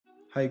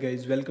Hi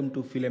guys, welcome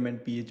to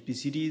Filament PHP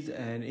series,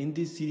 and in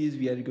this series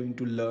we are going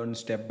to learn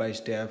step by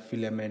step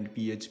Filament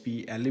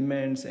PHP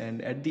elements,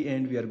 and at the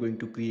end we are going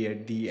to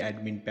create the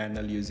admin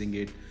panel using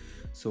it.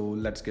 So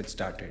let's get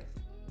started.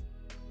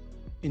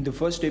 In the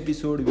first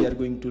episode we are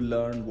going to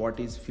learn what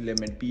is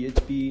Filament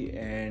PHP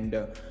and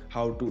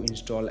how to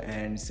install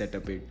and set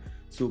up it.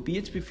 So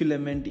PHP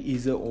Filament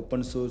is an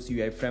open source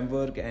UI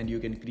framework and you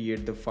can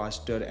create the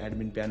faster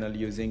admin panel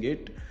using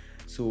it.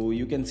 So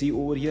you can see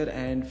over here,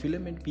 and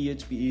Filament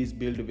PHP is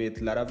built with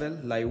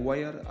Laravel,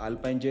 Livewire,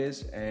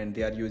 Alpine.js, and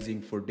they are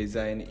using for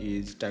design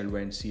is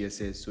Tailwind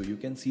CSS. So you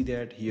can see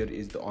that here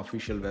is the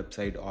official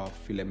website of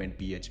Filament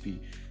PHP,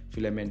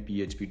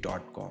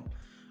 filamentphp.com.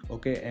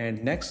 Okay,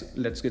 and next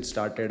let's get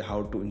started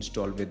how to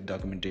install with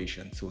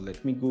documentation. So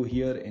let me go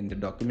here in the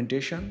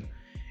documentation,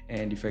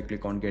 and if I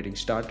click on getting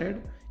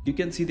started, you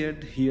can see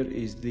that here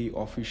is the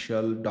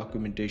official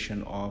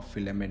documentation of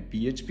Filament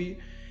PHP.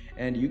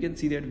 And you can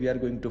see that we are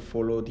going to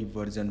follow the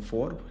version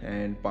 4,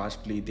 and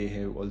pastly they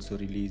have also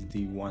released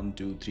the 1,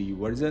 2, 3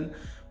 version,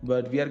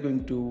 but we are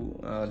going to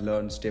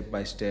learn step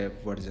by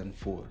step version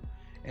 4.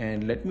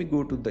 And let me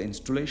go to the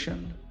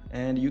installation,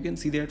 and you can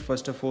see that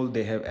first of all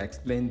they have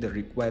explained the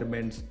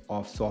requirements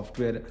of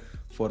software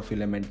for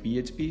Filament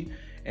PHP,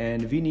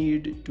 and we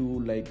need to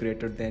like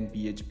greater than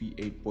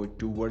PHP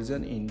 8.2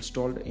 version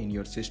installed in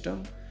your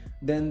system.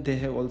 Then they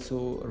have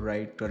also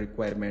write a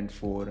requirement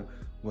for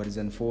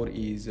version 4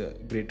 is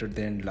greater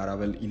than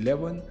Laravel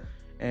 11,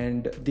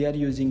 and they are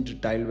using the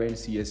Tailwind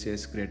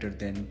CSS greater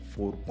than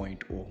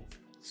 4.0.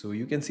 So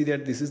you can see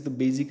that this is the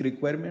basic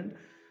requirement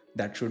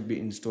that should be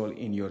installed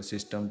in your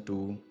system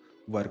to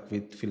work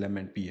with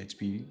Filament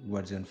PHP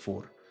version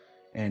 4.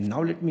 And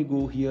now let me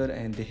go here,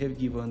 and they have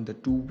given the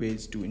two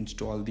ways to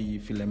install the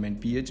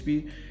Filament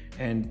PHP,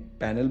 and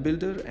panel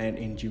builder and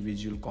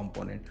individual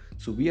component.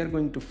 So we are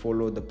going to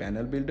follow the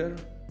panel builder.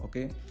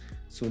 Okay,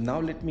 so now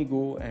let me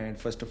go and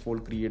first of all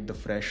create the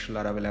fresh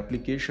Laravel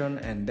application,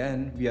 and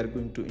then we are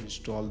going to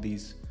install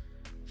this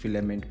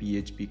Filament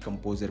PHP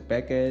composer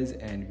package,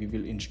 and we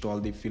will install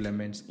the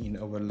filaments in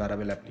our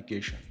Laravel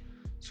application.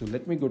 So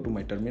let me go to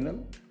my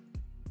terminal,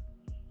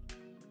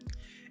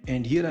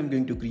 and here I'm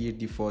going to create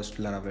the first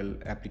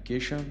Laravel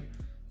application.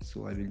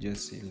 So I will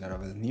just say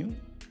Laravel new,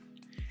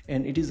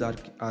 and it is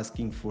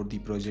asking for the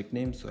project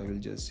name, so I will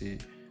just say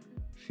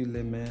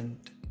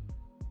Filament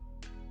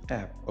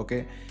app.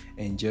 Okay,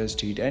 and just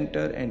hit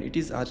enter, and it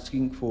is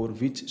asking for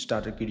which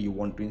starter kit you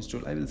want to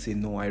install. I will say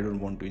no, I don't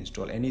want to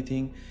install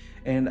anything,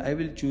 and I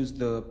will choose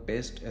the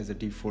PEST as a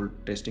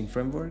default testing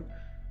framework,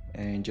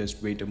 and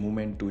just wait a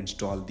moment to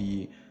install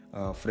the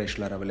fresh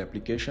Laravel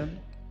application.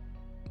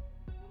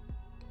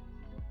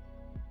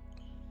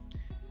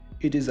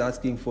 It is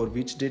asking for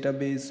which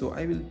database, so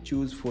I will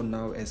choose for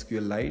now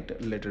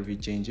SQLite. Later we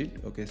change it.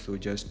 Okay, so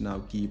just now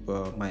keep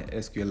my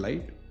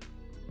SQLite.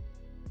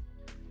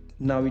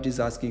 Now it is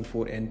asking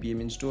for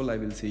npm install. I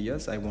will say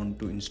yes, I want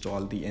to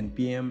install the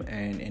npm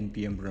and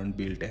npm run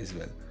build as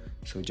well.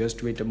 So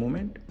just wait a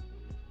moment.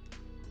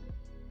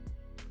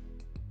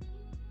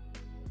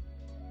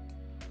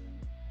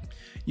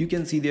 You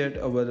can see that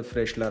our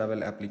fresh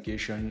Laravel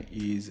application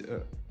is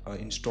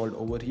installed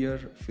over here,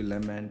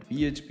 Filament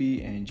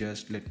PHP, and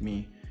just let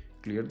me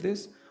clear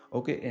this.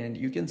 Okay, and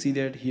you can see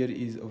that here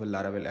is our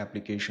Laravel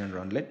application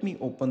run. Let me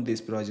open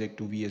this project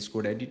to VS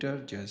Code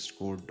editor, just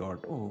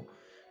code.o.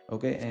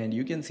 Okay, and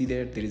you can see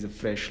that there is a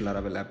fresh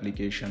Laravel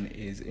application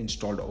is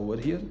installed over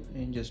here,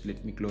 and just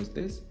let me close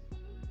this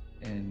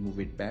and move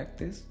it back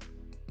this.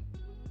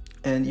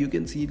 And you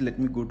can see, let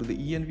me go to the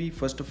env.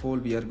 First of all,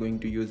 we are going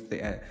to use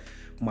the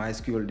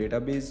MySQL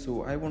database,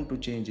 so I want to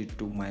change it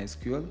to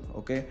MySQL.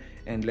 Okay,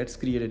 and let's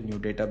create a new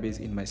database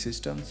in my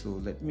system.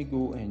 So let me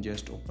go and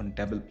just open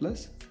table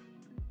plus,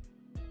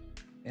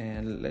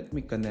 and let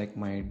me connect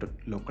my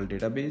local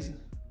database,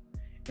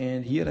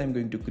 and here I'm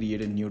going to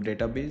create a new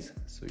database.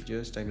 So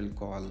just I will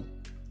call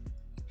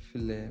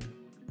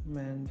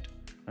filament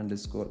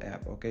underscore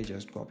app. Okay,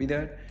 just copy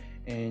that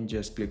and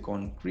just click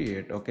on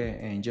create. Okay,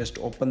 and just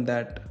open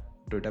that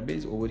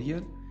database over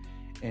here.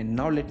 And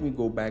now let me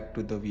go back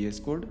to the VS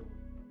Code,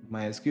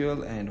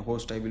 MySQL, and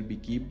host I will be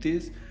keep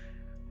this,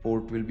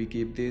 port will be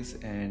keep this,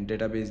 and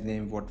database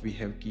name what we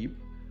have keep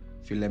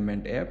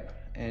Filament app,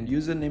 and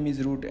username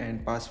is root,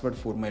 and password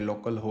for my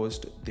local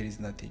host there is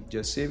nothing,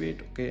 just save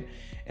it. Okay,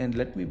 and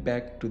let me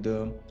back to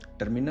the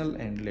terminal,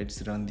 and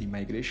let's run the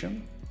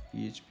migration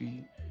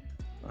php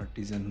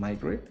artisan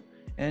migrate,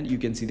 and you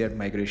can see that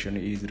migration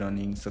is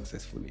running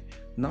successfully.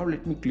 Now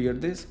let me clear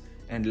this,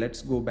 and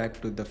let's go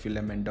back to the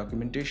Filament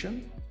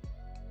documentation.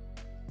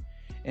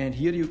 And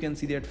here you can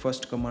see that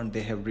first command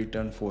they have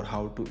written for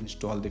how to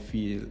install the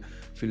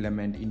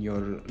filament in your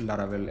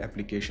Laravel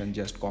application.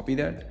 Just copy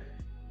that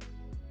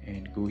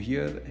and go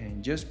here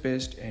and just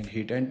paste and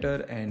hit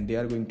enter, and they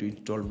are going to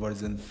install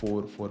version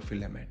 4 for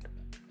Filament.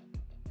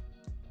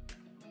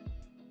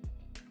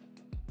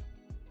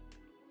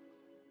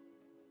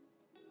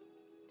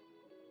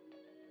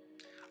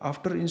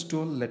 After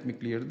install, let me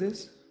clear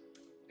this,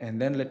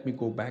 and then let me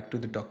go back to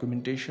the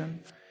documentation,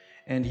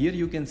 And here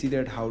you can see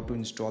that how to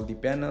install the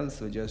panel.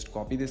 So just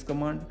copy this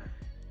command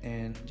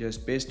and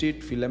just paste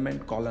it,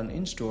 filament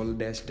 :install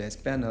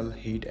 -- panel,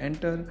 hit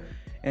enter,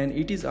 and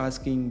it is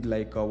asking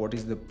like what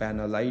is the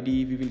panel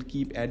ID. We will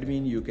keep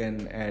admin, you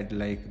can add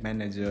like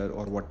manager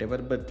or whatever,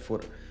 but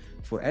for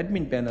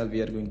admin panel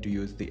we are going to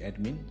use the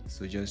admin.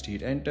 So just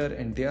hit enter,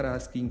 and they are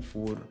asking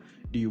for,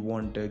 do you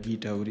want a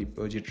GitHub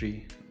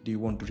repository, do you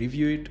want to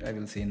review it? I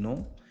will say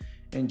no,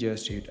 and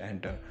just hit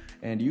enter.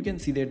 And you can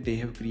see that they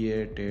have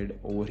created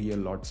over here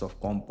lots of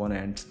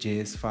components,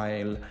 JS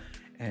file,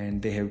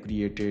 and they have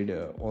created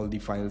all the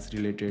files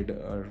related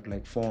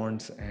like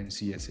fonts and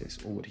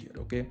CSS over here.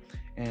 Okay,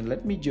 and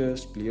let me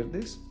just clear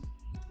this,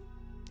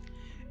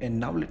 and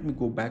now let me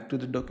go back to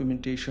the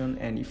documentation.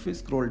 And if we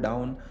scroll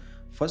down,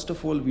 first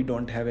of all, we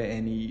don't have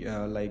any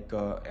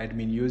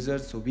admin user,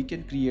 so we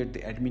can create the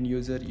admin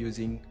user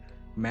using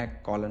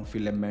mac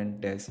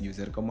 :filament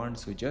 -user command.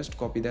 So just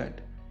copy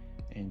that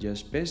and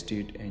just paste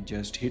it and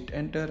just hit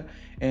enter,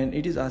 and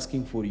it is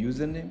asking for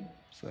username.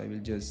 So I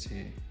will just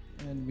say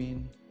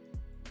admin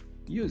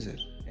user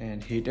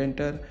and hit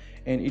enter,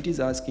 and it is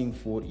asking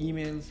for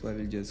email. So I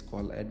will just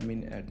call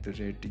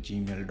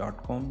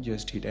admin@gmail.com,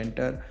 just hit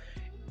enter.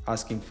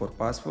 Asking for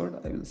password,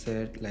 I will say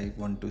it like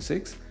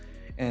 126,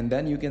 and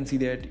then you can see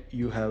that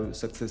you have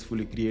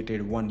successfully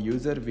created one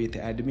user with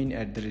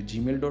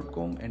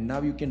admin@gmail.com, and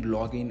now you can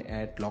log in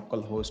at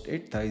localhost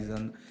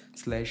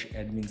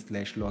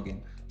 8000/admin/login.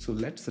 So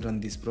let's run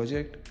this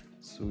project.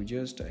 So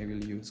just I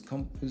will use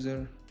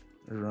composer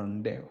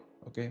run dev.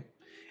 Okay,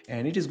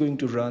 and it is going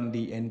to run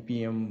the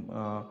npm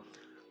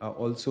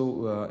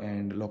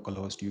and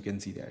localhost. You can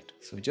see that.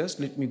 So just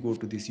let me go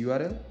to this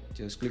URL,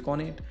 just click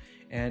on it,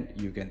 and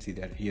you can see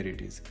that here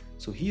it is.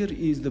 So here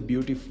is the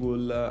beautiful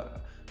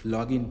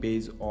login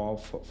page of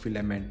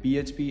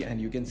FilamentPHP,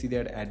 and you can see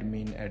that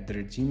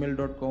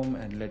admin@gmail.com,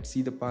 and let's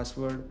see the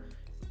password.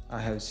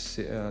 I have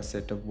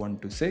set up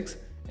 126,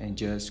 and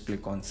just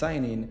click on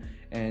sign in,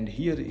 and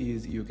here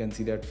is, you can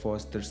see that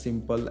first the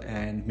simple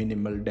and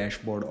minimal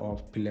dashboard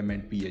of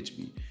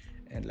FilamentPHP.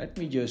 And let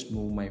me just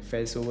move my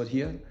face over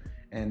here,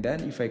 and then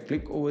if I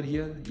click over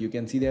here, you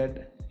can see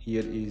that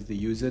here is the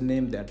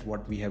username that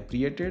what we have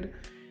created.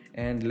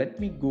 And let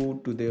me go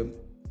to the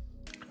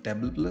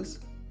table plus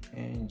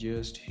and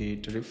just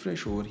hit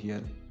refresh over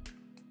here,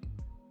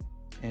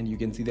 and you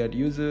can see that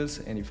users,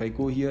 and if I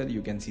go here,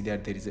 you can see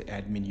that there is an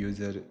admin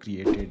user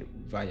created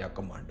via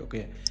command.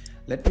 Okay,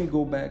 let me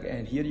go back,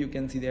 and here you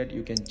can see that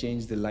you can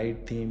change the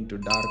light theme to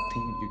dark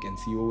theme. You can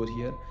see over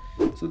here.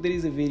 So there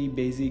is a very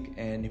basic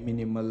and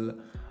minimal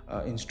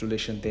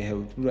installation they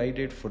have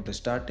provided for the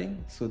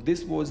starting. So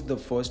this was the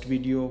first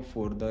video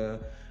for the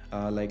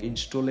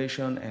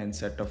installation and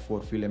setup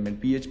for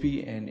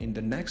FilamentPHP, and in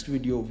the next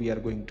video we are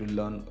going to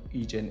learn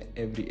each and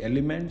every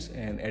elements,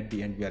 and at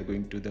the end we are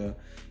going to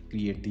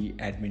create the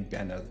admin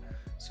panel.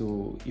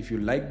 So if you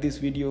like this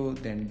video,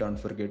 then don't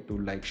forget to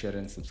like, share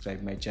and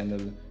subscribe my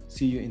channel.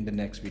 See you in the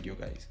next video,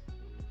 guys.